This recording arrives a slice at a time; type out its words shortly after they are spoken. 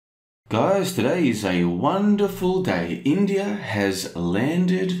Guys, today is a wonderful day. India has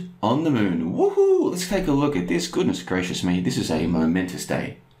landed on the moon. Woohoo! Let's take a look at this. Goodness gracious me, this is a momentous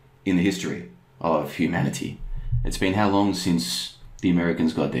day in the history of humanity. It's been how long since the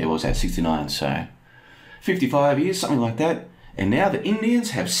Americans got there? What was that, 69? So 55 years, something like that. And now the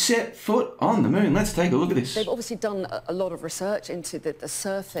Indians have set foot on the moon. Let's take a look at this. They've obviously done a lot of research into the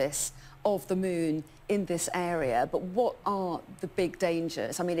surface of the moon in this area, but what are the big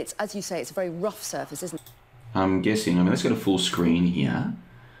dangers? I mean, it's, as you say, it's a very rough surface, isn't it? I'm guessing, let's go to full screen here.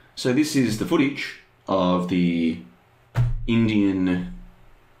 So this is the footage of the Indian,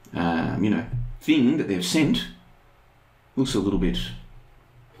 thing that they've sent. Looks a little bit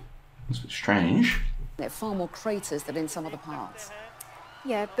strange. There are far more craters than in some other parts.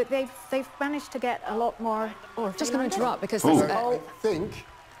 Yeah, but they've managed to get a lot more. Oh, just going to interrupt because I think.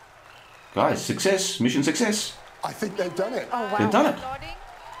 Guys, success, mission success. I think they've done it. Oh wow! They've done it.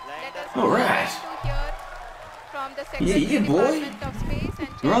 All right. Yeah, boy.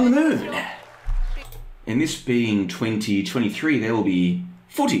 We're on the moon. And this being 2023, there will be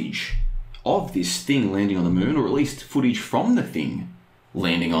footage of this thing landing on the moon, or at least footage from the thing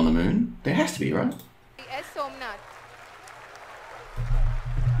landing on the moon. There has to be, right?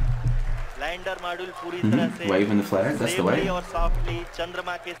 Waving the flag, that's the way.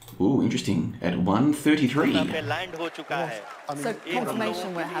 Ooh, interesting. At 1:33. So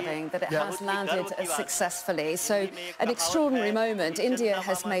confirmation we're having that it has landed successfully. So an extraordinary moment. India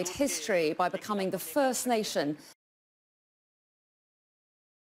has made history by becoming the first nation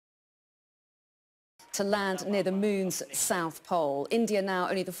to land near the moon's south pole. India now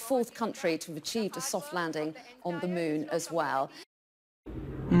only the 4th country to have achieved a soft landing on the moon as well.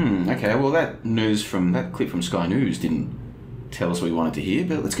 Okay, well that clip from Sky News didn't tell us what we wanted to hear,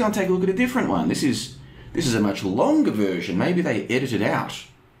 but let's go and take a look at a different one. This is a much longer version. Maybe they edited out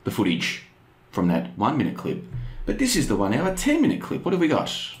the footage from that 1-minute clip, but this is the one now, a 10-minute clip. What have we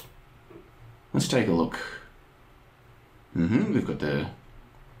got? Let's take a look. We've got the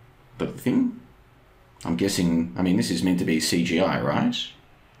thing. I'm guessing, this is meant to be CGI, right?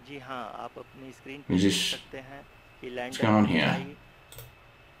 Is this, what's going on here?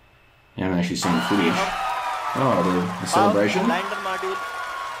 You haven't actually seen the footage. Oh, the celebration.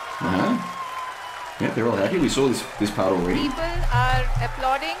 Yeah, they're all happy. We saw this part already. People are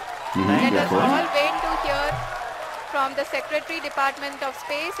applauding. Let us all wait to hear from the Secretary Department of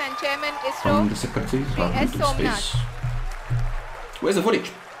Space and Chairman ISRO. From the Secretary Department of Space. Where's the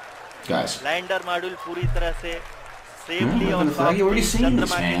footage, guys? You already seen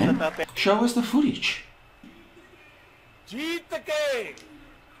this, man. Show us the footage.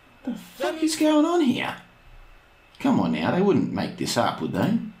 The fuck is going on here? Come on now, they wouldn't make this up, would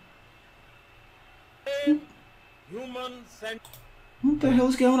they? What the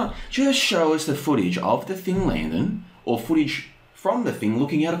hell's going on? Just show us the footage of the thing landing, or footage from the thing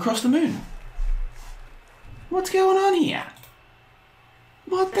looking out across the moon. What's going on here?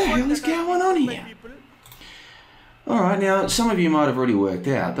 What the hell is going on here? Alright, now some of you might have already worked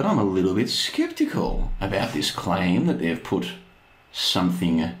out that I'm a little bit skeptical about this claim that they've put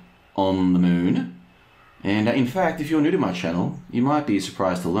something on the moon. And in fact, if you're new to my channel, you might be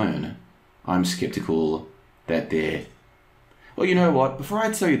surprised to learn I'm skeptical that they're... Well, you know what? Before I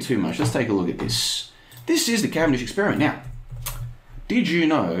tell you too much, let's take a look at this. This is the Cavendish Experiment. Now, did you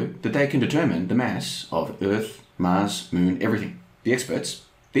know that they can determine the mass of Earth, Mars, Moon, everything? The experts,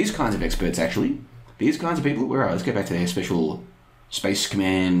 these kinds of experts actually, these kinds of people, where are? Let's go back to their special Space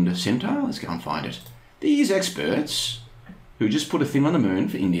Command Center. Let's go and find it. These experts who just put a thing on the moon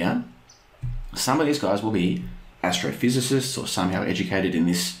for India, some of these guys will be astrophysicists or somehow educated in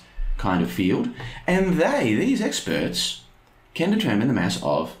this kind of field, and these experts, can determine the mass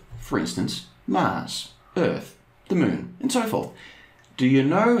of, for instance, Mars, Earth, the moon, and so forth. Do you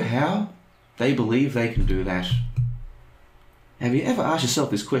know how they believe they can do that? Have you ever asked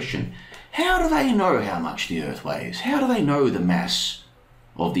yourself this question? How do they know how much the Earth weighs? How do they know the mass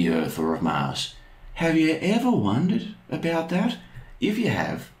of the Earth or of Mars? Have you ever wondered about that? If you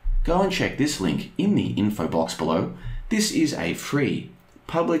have, go and check this link in the info box below. This is a free,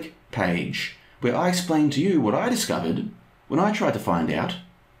 public page where I explain to you what I discovered when I tried to find out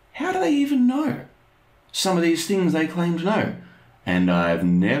how do they even know some of these things they claim to know. And I've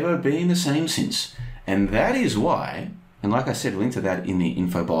never been the same since. And that is why, and like I said, link to that in the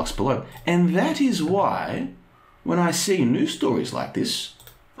info box below, and that is why when I see news stories like this,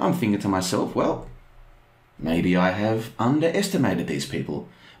 I'm thinking to myself, well, maybe I have underestimated these people.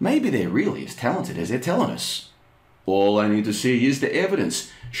 Maybe they're really as talented as they're telling us. All I need to see is the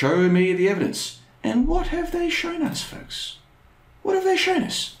evidence. Show me the evidence. And what have they shown us, folks? What have they shown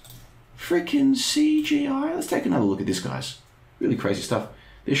us? freaking CGI. Let's take another look at this, guys. Really crazy stuff.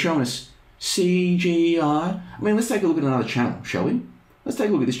 They're showing us CGI. I mean, let's take a look at another channel, shall we? Let's take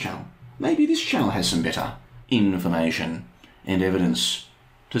a look at this channel. Maybe this channel has some better information and evidence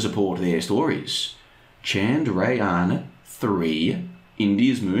to support their stories. Chandrayaan 3,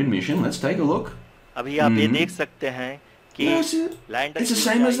 India's moon mission. Let's take a look. अभी आप ये देख सकते हैं कि it's the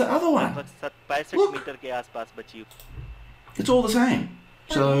same as the other one. Look. Metre के आसपास बची. It's all the same.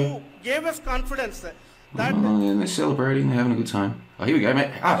 So gave us confidence that they're celebrating, they're having a good time. Oh, here we go, mate.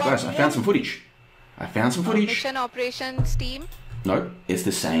 Ah, guys, I found some footage. Mission operations team. No, it's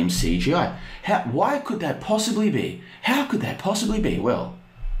the same CGI. Why could that possibly be? How could that possibly be? Well,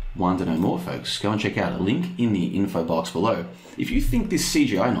 want to know more, folks? Go and check out a link in the info box below. If you think this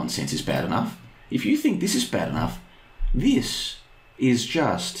CGI nonsense is bad enough, if you think this is bad enough, this is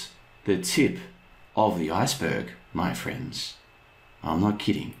just the tip of the iceberg, my friends. I'm not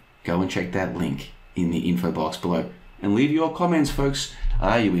kidding. Go and check that link in the info box below and leave your comments, folks.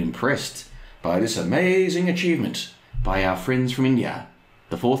 Are you impressed by this amazing achievement by our friends from India,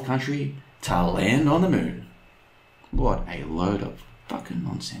 the 4th country to land on the moon? What a load of fucking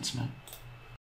nonsense, man.